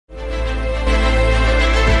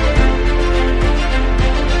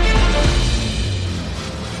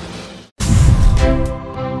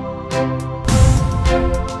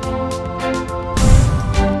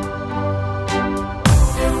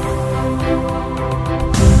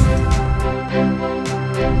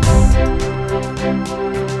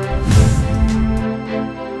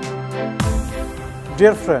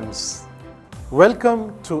Dear friends,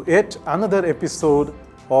 welcome to yet another episode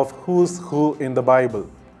of Who's Who in the Bible,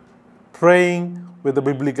 praying with the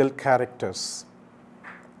biblical characters.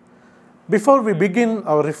 Before we begin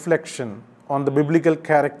our reflection on the biblical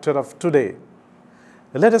character of today,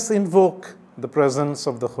 let us invoke the presence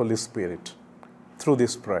of the Holy Spirit through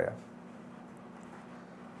this prayer.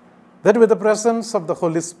 That with the presence of the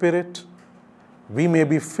Holy Spirit, we may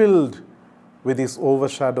be filled with His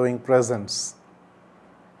overshadowing presence,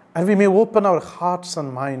 and we may open our hearts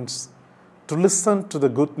and minds to listen to the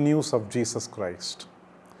good news of Jesus Christ.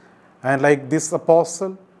 And like this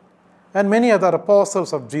apostle and many other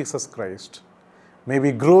apostles of Jesus Christ, may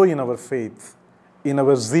we grow in our faith, in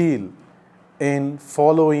our zeal, in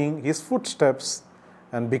following His footsteps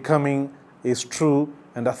and becoming His true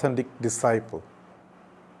and authentic disciple.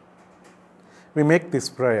 We make this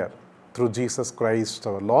prayer through Jesus Christ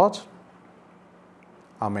our Lord.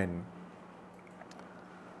 Amen.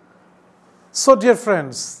 So, dear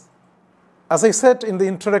friends, as I said in the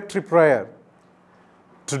introductory prayer,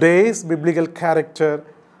 today's biblical character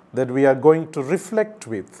that we are going to reflect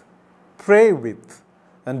with, pray with,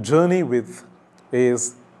 and journey with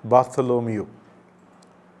is Bartholomew.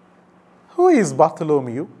 Who is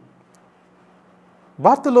Bartholomew?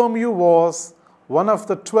 Bartholomew was one of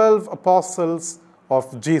the 12 apostles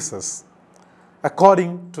of Jesus,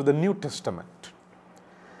 according to the New Testament.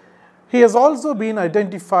 He has also been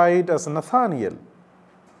identified as Nathaniel,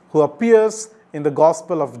 who appears in the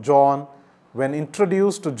Gospel of John when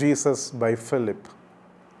introduced to Jesus by Philip.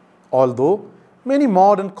 Although many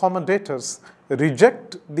modern commentators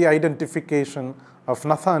reject the identification of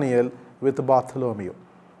Nathaniel with Bartholomew.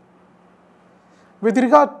 With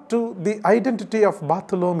regard to the identity of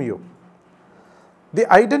Bartholomew,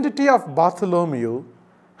 the identity of Bartholomew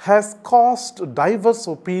has caused diverse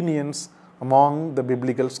opinions among the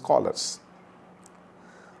biblical scholars.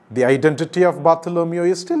 The identity of Bartholomew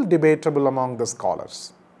is still debatable among the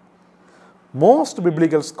scholars. Most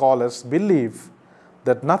biblical scholars believe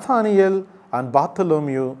that Nathaniel and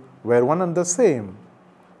Bartholomew were one and the same.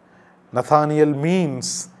 Nathaniel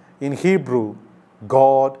means in Hebrew,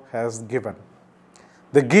 God has given,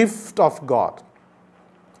 the gift of God.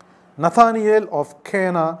 Nathanael of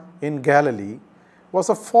Cana in Galilee was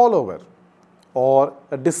a follower or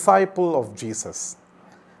a disciple of Jesus,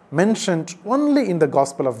 mentioned only in the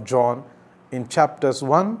Gospel of John in chapters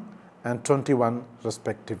 1 and 21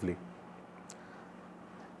 respectively.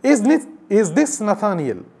 Is this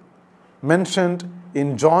Nathanael mentioned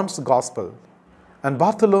in John's Gospel and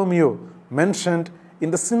Bartholomew mentioned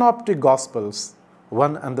in the Synoptic Gospels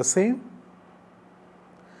one and the same?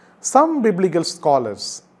 Some biblical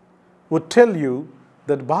scholars would tell you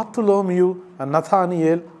that Bartholomew and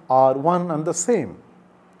Nathanael are one and the same.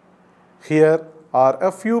 Here are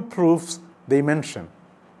a few proofs they mention.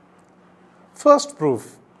 First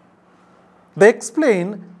proof, they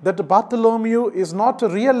explain that Bartholomew is not a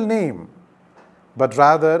real name, but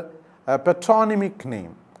rather a patronymic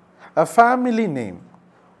name, a family name,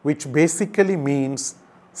 which basically means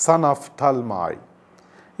son of Talmai.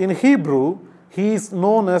 In Hebrew, he is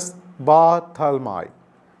known as Bar Talmai.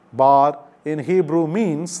 Bar in Hebrew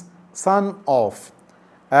means son of,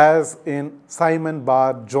 as in Simon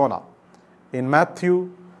Bar Jonah. In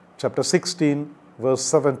Matthew chapter 16, verse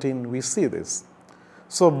 17, we see this.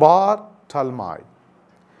 So Bar Talmai,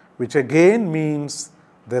 which again means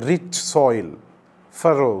the rich soil,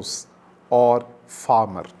 furrows, or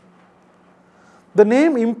farmer. The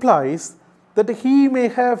name implies that he may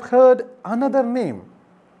have heard another name.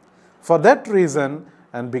 For that reason,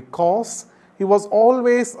 and because he was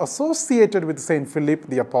always associated with Saint Philip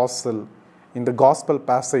the Apostle in the Gospel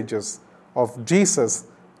passages of Jesus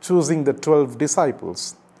choosing the 12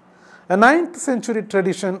 disciples, a 9th century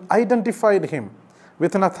tradition identified him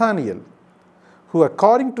with Nathanael, who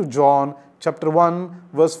according to John chapter 1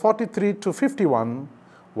 verse 43 to 51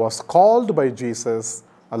 was called by Jesus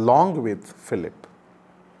along with Philip.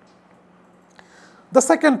 The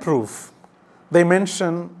second proof they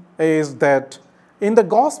mention is that in the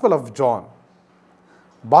Gospel of John,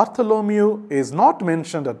 Bartholomew is not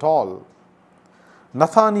mentioned at all.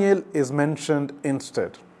 Nathanael is mentioned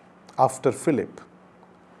instead, after Philip.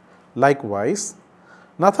 Likewise,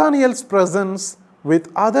 Nathanael's presence with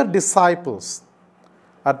other disciples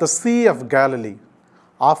at the Sea of Galilee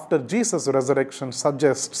after Jesus' resurrection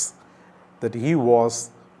suggests that he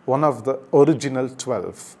was one of the original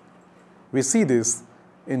 12. We see this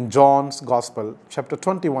in John's Gospel, chapter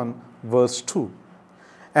 21, verse 2,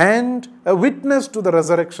 and a witness to the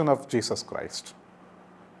resurrection of Jesus Christ.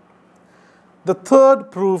 The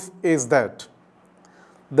third proof is that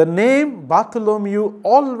the name Bartholomew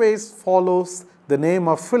always follows the name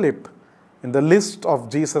of Philip in the list of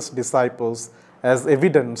Jesus' disciples as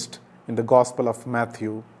evidenced in the Gospel of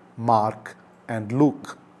Matthew, Mark, and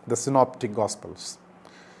Luke, the Synoptic Gospels.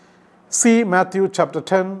 See Matthew chapter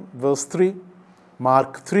 10, verse 3,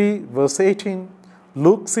 Mark 3, verse 18,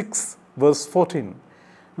 Luke 6, verse 14.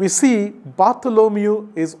 We see Bartholomew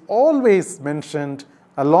is always mentioned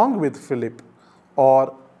along with Philip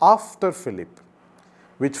or after Philip,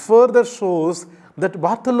 which further shows that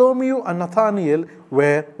Bartholomew and Nathaniel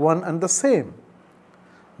were one and the same.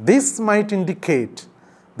 This might indicate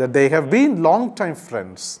that they have been longtime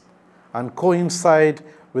friends and coincide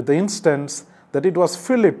with the instance that it was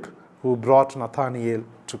Philip who brought Nathaniel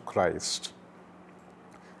to Christ.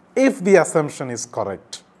 If the assumption is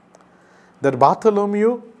correct, that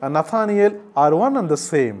Bartholomew and Nathaniel are one and the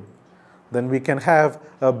same, then we can have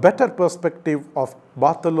a better perspective of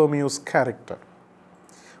Bartholomew's character.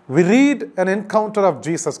 We read an encounter of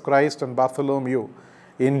Jesus Christ and Bartholomew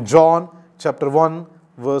in John chapter 1,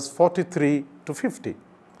 verse 43 to 50,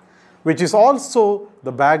 which is also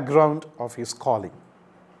the background of his calling.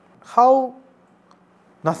 How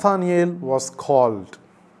Nathaniel was called.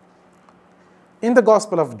 In the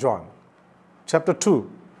Gospel of John, chapter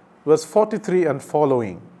 2, verse 43 and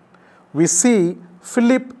following, we see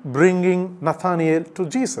Philip bringing Nathanael to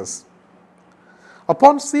Jesus.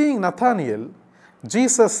 Upon seeing Nathanael,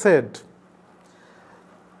 Jesus said,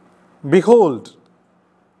 "Behold,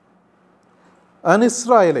 an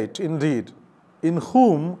Israelite indeed, in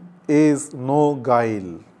whom is no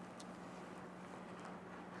guile."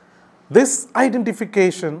 This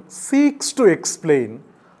identification seeks to explain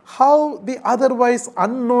how the otherwise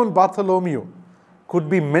unknown Bartholomew could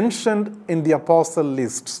be mentioned in the apostle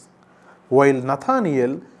lists, while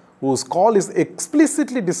Nathanael, whose call is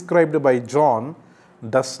explicitly described by John,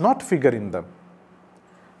 does not figure in them.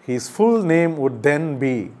 His full name would then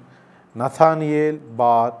be Nathanael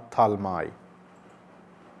bar Thalmai.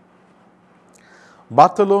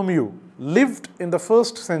 Bartholomew lived in the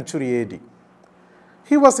 1st century AD.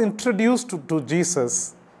 He was introduced to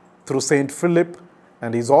Jesus through Saint Philip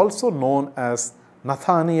and is also known as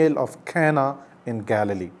Nathanael of Cana in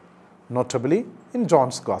Galilee, notably in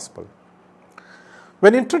John's Gospel.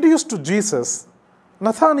 When introduced to Jesus,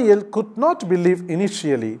 Nathanael could not believe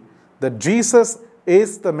initially that Jesus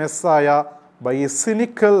is the Messiah by a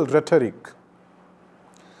cynical rhetoric.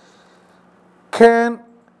 Can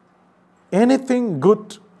anything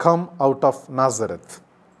good come out of Nazareth?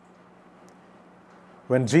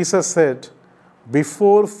 When Jesus said,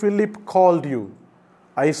 "Before Philip called you,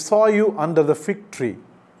 I saw you under the fig tree,"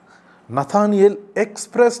 Nathanael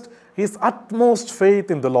expressed his utmost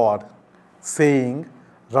faith in the Lord, saying,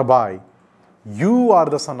 "Rabbi, you are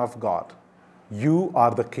the Son of God. You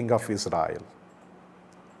are the King of Israel."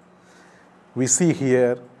 We see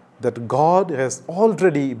here that God has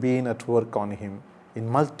already been at work on him in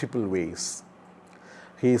multiple ways.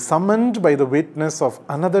 He is summoned by the witness of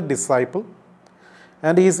another disciple,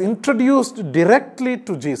 and he is introduced directly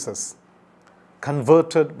to Jesus,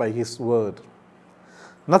 converted by his word.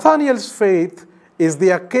 Nathanael's faith is the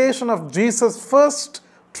occasion of Jesus' first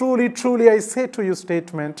 "truly, truly, I say to you"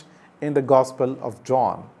 statement in the Gospel of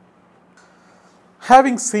John.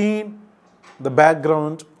 Having seen the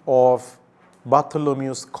background of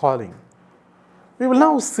Bartholomew's calling, we will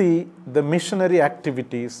now see the missionary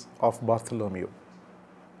activities of Bartholomew.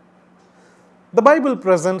 The Bible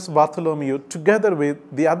presents Bartholomew together with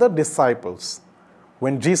the other disciples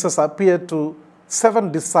when Jesus appeared to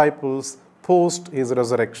 7 disciples post his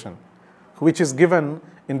resurrection, which is given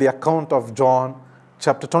in the account of John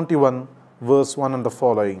chapter 21, verse 1 and the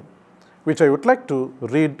following, which I would like to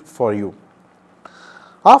read for you.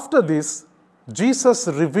 After this, Jesus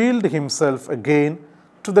revealed himself again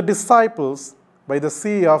to the disciples by the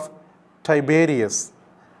Sea of Tiberias,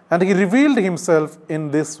 and he revealed himself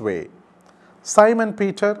in this way: Simon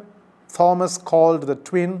Peter, Thomas called the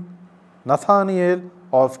twin, Nathanael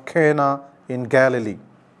of Cana in Galilee,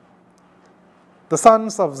 the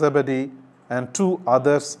sons of Zebedee, and 2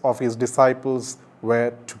 others of his disciples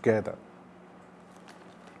were together.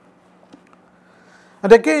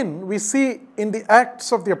 And again, we see in the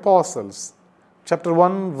Acts of the Apostles, chapter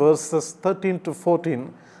 1, verses 13 to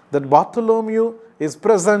 14, that Bartholomew is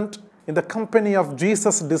present in the company of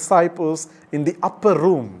Jesus' disciples in the upper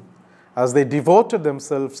room as they devoted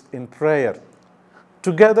themselves in prayer,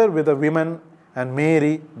 together with the women and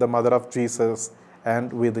Mary, the mother of Jesus,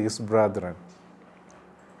 and with his brethren.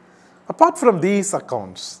 Apart from these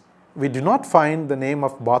accounts, we do not find the name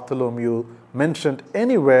of Bartholomew mentioned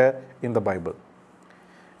anywhere in the Bible.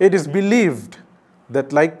 It is believed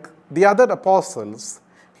that, like the other apostles,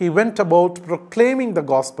 he went about proclaiming the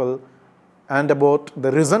gospel and about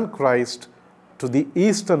the risen Christ to the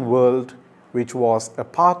Eastern world, which was a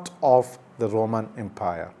part of the Roman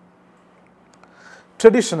Empire.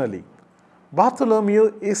 Traditionally,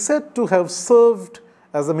 Bartholomew is said to have served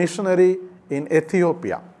as a missionary in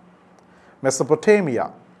Ethiopia,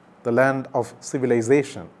 Mesopotamia, the land of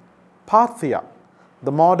civilization, Parthia,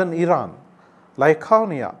 the modern Iran,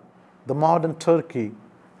 Lycaonia, the modern Turkey,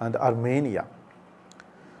 and Armenia.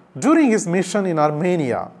 During his mission in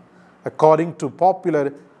Armenia, according to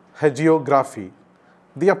popular hagiography,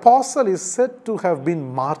 the apostle is said to have been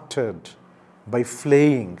martyred by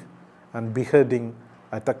flaying and beheading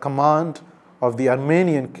at the command of the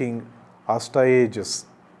Armenian king Astyages,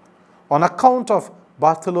 on account of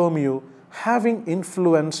Bartholomew having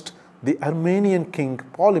influenced the Armenian king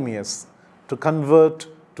Ptolemyus to convert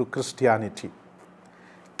to Christianity.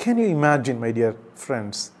 Can you imagine, my dear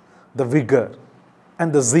friends, the vigor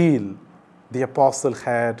and the zeal the apostle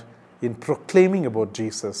had in proclaiming about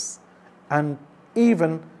Jesus, and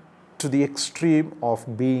even to the extreme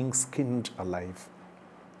of being skinned alive?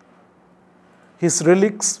 His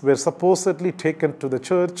relics were supposedly taken to the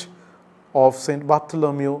church of St.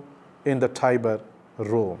 Bartholomew in the Tiber,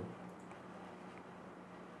 Rome.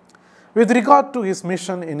 With regard to his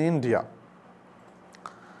mission in India,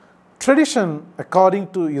 tradition,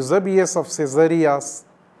 according to Eusebius of Caesarea's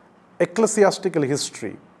Ecclesiastical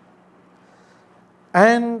History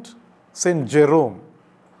and St. Jerome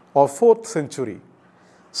of 4th century,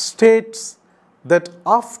 states that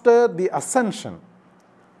after the Ascension,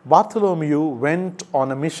 Bartholomew went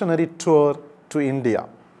on a missionary tour to India,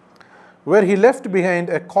 where he left behind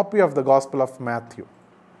a copy of the Gospel of Matthew.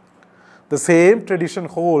 The same tradition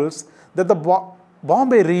holds that the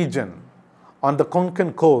Bombay region on the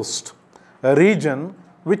Konkan coast, a region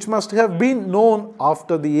which must have been known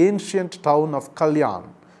after the ancient town of Kalyan,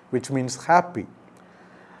 which means happy,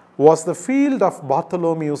 was the field of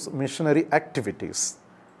Bartholomew's missionary activities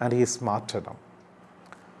and his martyrdom.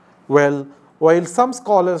 Well, while some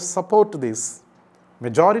scholars support this,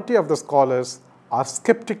 majority of the scholars are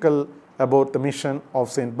skeptical about the mission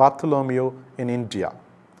of St. Bartholomew in India.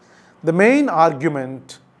 The main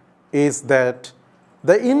argument is that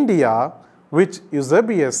the India which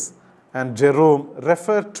Eusebius and Jerome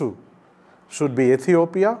refer to should be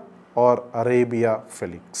Ethiopia or Arabia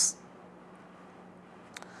Felix.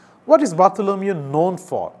 What is Bartholomew known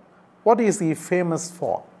for? What is he famous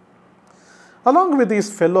for? Along with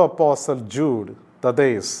his fellow apostle Jude,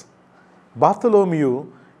 Thaddeus, Bartholomew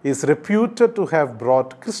is reputed to have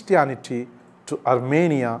brought Christianity to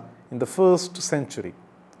Armenia in the 1st century.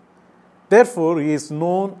 Therefore, he is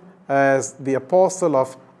known as the Apostle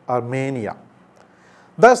of Armenia.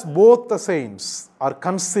 Thus, both the saints are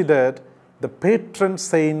considered the patron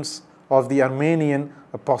saints of the Armenian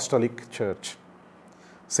Apostolic Church.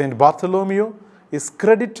 Saint Bartholomew is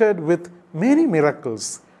credited with many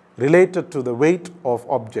miracles related to the weight of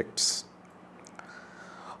objects.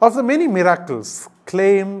 Of the many miracles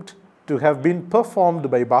claimed to have been performed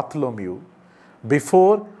by Bartholomew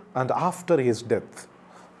before and after his death,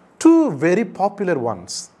 two very popular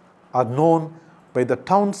ones are known by the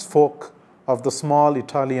townsfolk of the small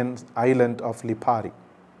Italian island of Lipari.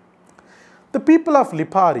 The people of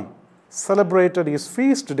Lipari celebrated his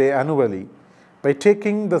feast day annually by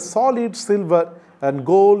taking the solid silver and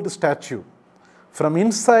gold statue from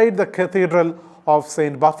inside the cathedral of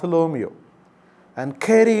St. Bartholomew and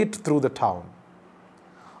carry it through the town.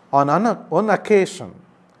 On one occasion,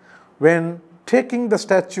 when taking the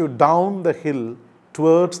statue down the hill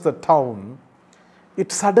towards the town,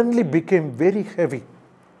 it suddenly became very heavy,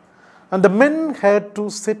 and the men had to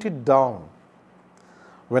set it down.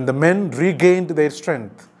 When the men regained their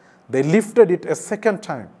strength, they lifted it a second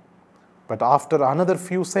time, but after another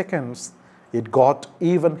few seconds, it got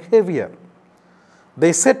even heavier.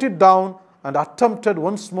 They set it down and attempted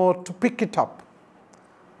once more to pick it up.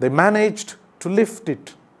 They managed to lift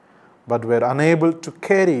it, but were unable to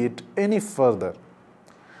carry it any further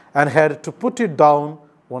and had to put it down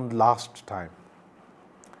one last time.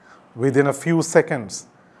 Within a few seconds,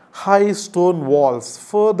 high stone walls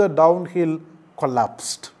further downhill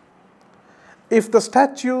collapsed. If the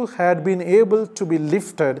statue had been able to be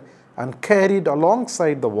lifted and carried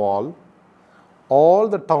alongside the wall, all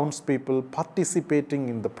the townspeople participating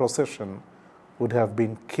in the procession would have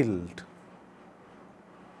been killed.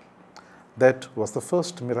 That was the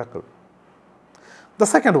first miracle. The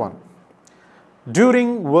second one,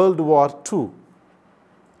 during World War II,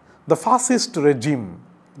 the fascist regime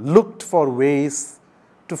looked for ways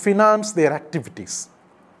to finance their activities.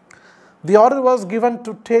 The order was given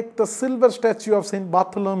to take the silver statue of St.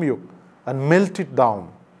 Bartholomew and melt it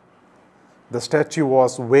down. The statue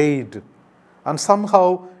was weighed and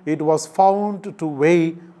somehow it was found to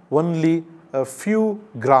weigh only a few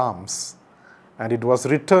grams, and it was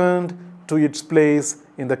returned to its place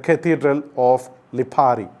in the Cathedral of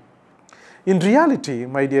Lipari. In reality,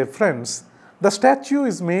 my dear friends, the statue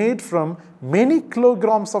is made from many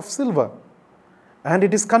kilograms of silver, and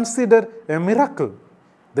it is considered a miracle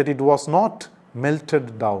that it was not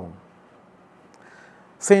melted down.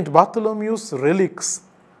 Saint Bartholomew's relics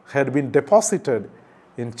had been deposited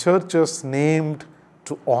in churches named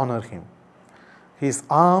to honor him. His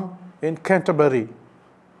arm in Canterbury,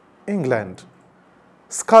 England,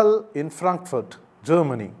 skull in Frankfurt,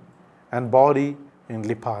 Germany, and body in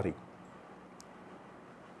Lipari.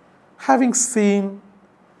 Having seen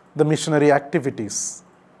the missionary activities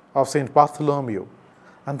of Saint Bartholomew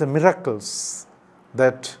and the miracles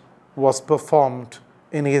that was performed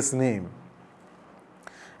in his name,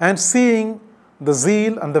 and seeing the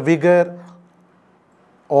zeal and the vigor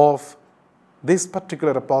of this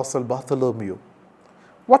particular apostle Bartholomew,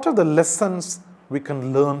 what are the lessons we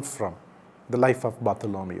can learn from the life of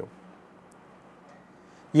Bartholomew?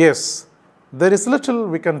 Yes, there is little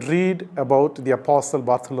we can read about the apostle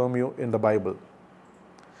Bartholomew in the Bible,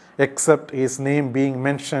 except his name being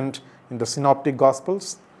mentioned in the Synoptic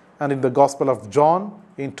Gospels and in the Gospel of John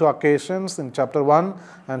in 2 occasions, in chapter 1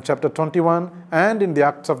 and chapter 21, and in the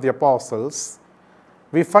Acts of the Apostles.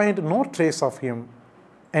 We find no trace of him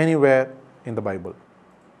anywhere in the Bible.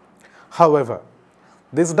 However,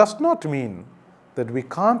 this does not mean that we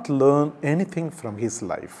can't learn anything from his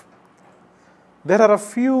life. There are a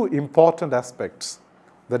few important aspects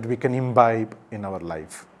that we can imbibe in our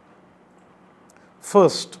life.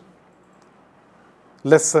 First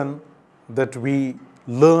lesson that we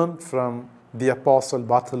learn from the apostle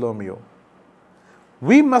Bartholomew: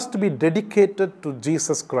 we must be dedicated to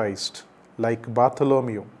Jesus Christ like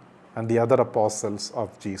Bartholomew and the other apostles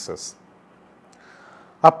of Jesus.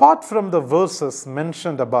 Apart from the verses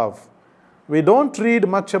mentioned above, we don't read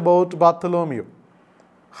much about Bartholomew.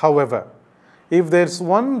 However, if there's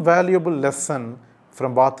one valuable lesson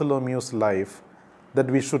from Bartholomew's life that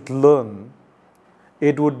we should learn,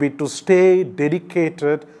 it would be to stay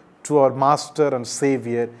dedicated to our Master and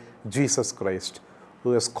Savior, Jesus Christ,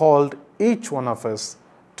 who has called each one of us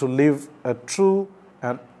to live a true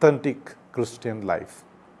and authentic Christian life.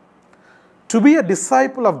 To be a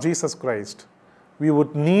disciple of Jesus Christ, we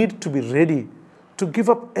would need to be ready to give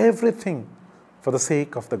up everything for the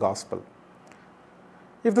sake of the gospel.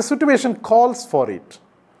 If the situation calls for it,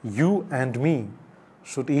 you and me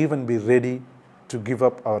should even be ready to give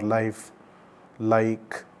up our life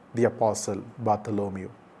like the apostle Bartholomew.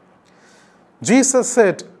 Jesus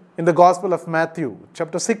said in the Gospel of Matthew,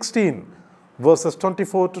 chapter 16, verses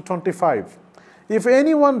 24 to 25, "If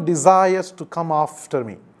anyone desires to come after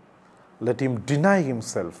me, let him deny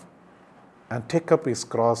himself and take up his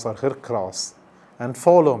cross or her cross and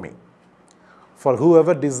follow me. For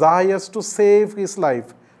whoever desires to save his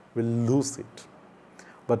life will lose it.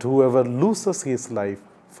 But whoever loses his life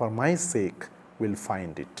for my sake will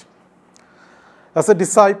find it." As a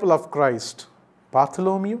disciple of Christ,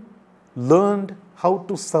 Bartholomew learned how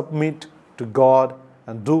to submit to God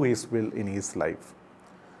and do his will in his life.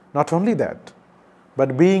 Not only that,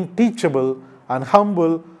 but being teachable and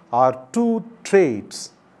humble are two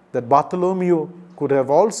traits that Bartholomew could have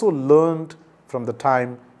also learned from the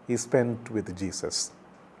time he spent with Jesus.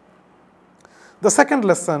 The second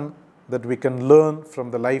lesson that we can learn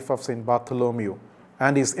from the life of St. Bartholomew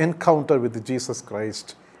and his encounter with Jesus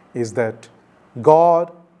Christ is that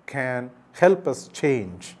God can help us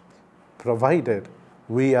change, provided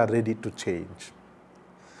we are ready to change.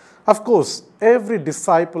 Of course, every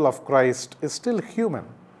disciple of Christ is still human,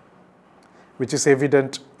 which is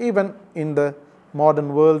evident even in the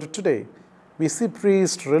modern world today. We see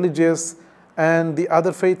priests, religious, and the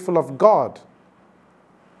other faithful of God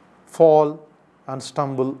fall and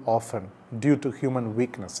stumble often due to human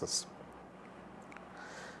weaknesses.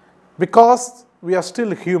 Because we are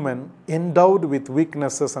still human, endowed with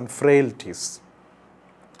weaknesses and frailties.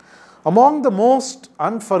 Among the most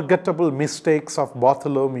unforgettable mistakes of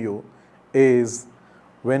Bartholomew is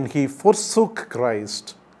when he forsook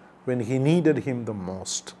Christ when he needed him the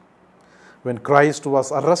most. When Christ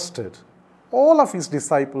was arrested, all of his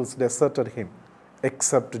disciples deserted him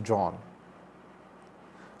except John.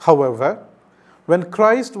 However, when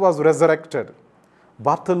Christ was resurrected,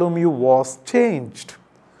 Bartholomew was changed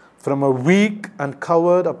from a weak and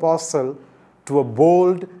coward apostle to a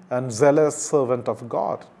bold and zealous servant of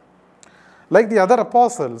God. Like the other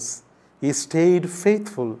apostles, he stayed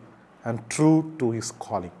faithful and true to his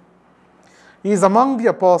calling. He is among the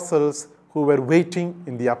apostles who were waiting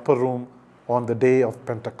in the upper room on the day of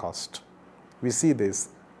Pentecost. We see this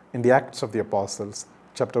in the Acts of the Apostles,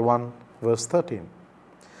 chapter 1, verse 13.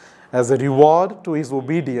 As a reward to his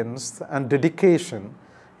obedience and dedication,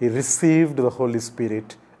 he received the Holy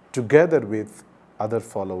Spirit together with other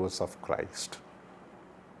followers of Christ.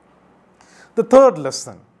 The third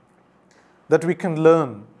lesson that we can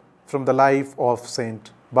learn from the life of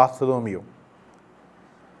Saint Bartholomew: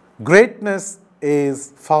 greatness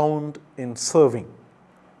is found in serving.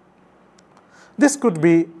 This could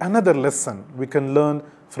be another lesson we can learn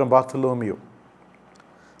from Bartholomew: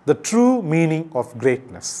 the true meaning of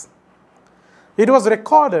greatness. It was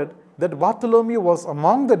recorded that Bartholomew was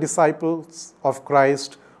among the disciples of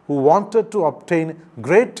Christ who wanted to obtain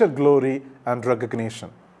greater glory and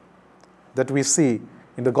recognition. That we see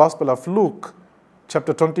in the Gospel of Luke,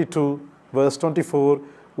 chapter 22, verse 24,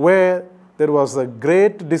 where there was a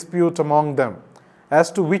great dispute among them as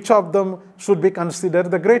to which of them should be considered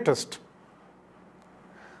the greatest.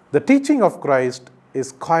 The teaching of Christ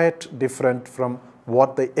is quite different from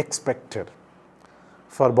what they expected.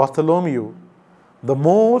 For Bartholomew, the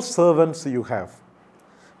more servants you have,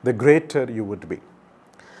 the greater you would be.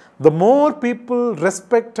 The more people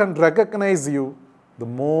respect and recognize you, the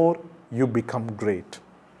more you become great.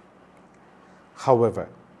 However,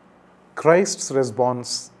 Christ's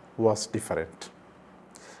response was different.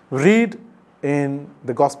 Read in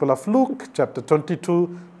the Gospel of Luke, chapter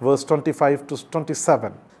 22, verse 25 to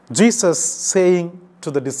 27. Jesus saying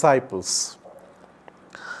to the disciples,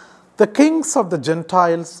 "The kings of the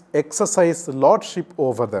Gentiles exercise lordship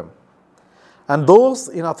over them, and those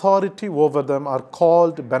in authority over them are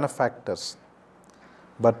called benefactors.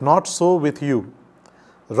 But not so with you.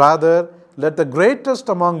 Rather, let the greatest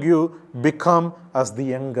among you become as the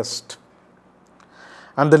youngest,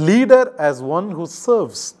 and the leader as one who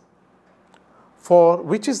serves. For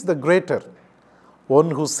which is the greater,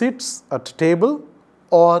 one who sits at table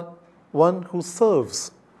or one who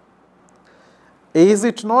serves? Is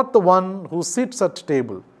it not the one who sits at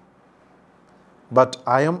table? But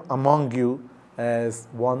I am among you as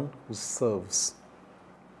one who serves."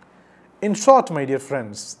 In short, my dear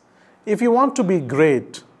friends, if you want to be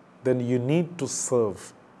great, then you need to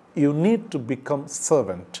serve. You need to become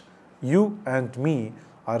servant. You and me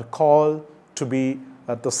are called to be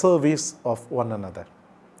at the service of one another.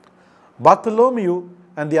 Bartholomew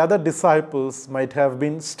and the other disciples might have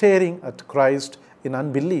been staring at Christ in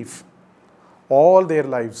unbelief. All their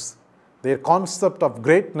lives, their concept of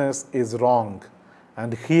greatness is wrong.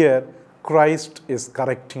 And here, Christ is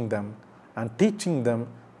correcting them and teaching them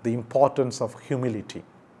the importance of humility.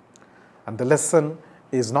 And the lesson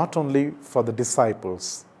is not only for the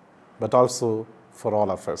disciples, but also for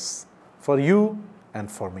all of us, for you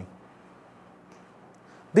and for me.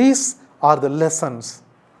 These are the lessons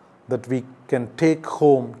that we can take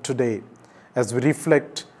home today as we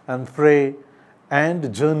reflect and pray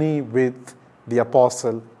and journey with the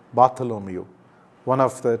Apostle Bartholomew, one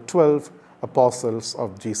of the 12 apostles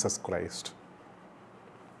of Jesus Christ.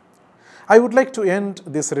 I would like to end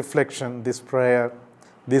this reflection, this prayer,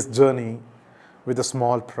 this journey with a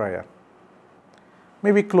small prayer.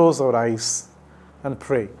 May we close our eyes and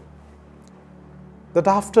pray that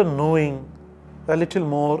after knowing a little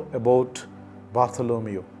more about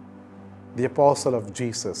Bartholomew, the apostle of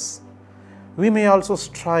Jesus, we may also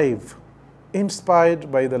strive, inspired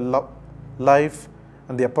by the life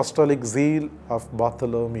and the apostolic zeal of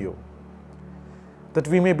Bartholomew, that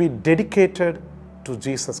we may be dedicated to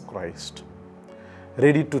Jesus Christ,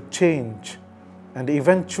 ready to change and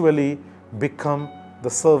eventually become the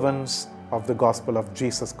servants of the gospel of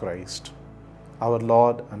Jesus Christ, our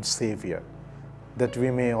Lord and Savior, that we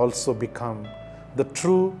may also become the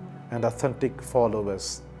true and authentic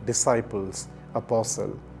followers, disciples,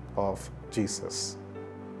 apostle of Jesus.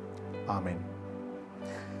 Amen.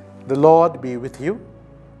 The Lord be with you.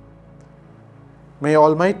 May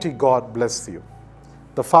Almighty God bless you,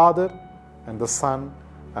 the Father and the Son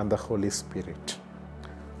and the Holy Spirit.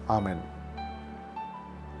 Amen.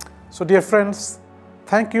 So, dear friends,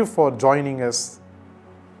 thank you for joining us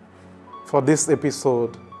for this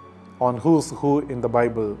episode on Who's Who in the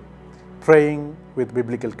Bible, praying with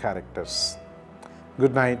biblical characters.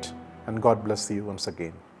 Good night, and God bless you once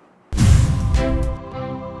again.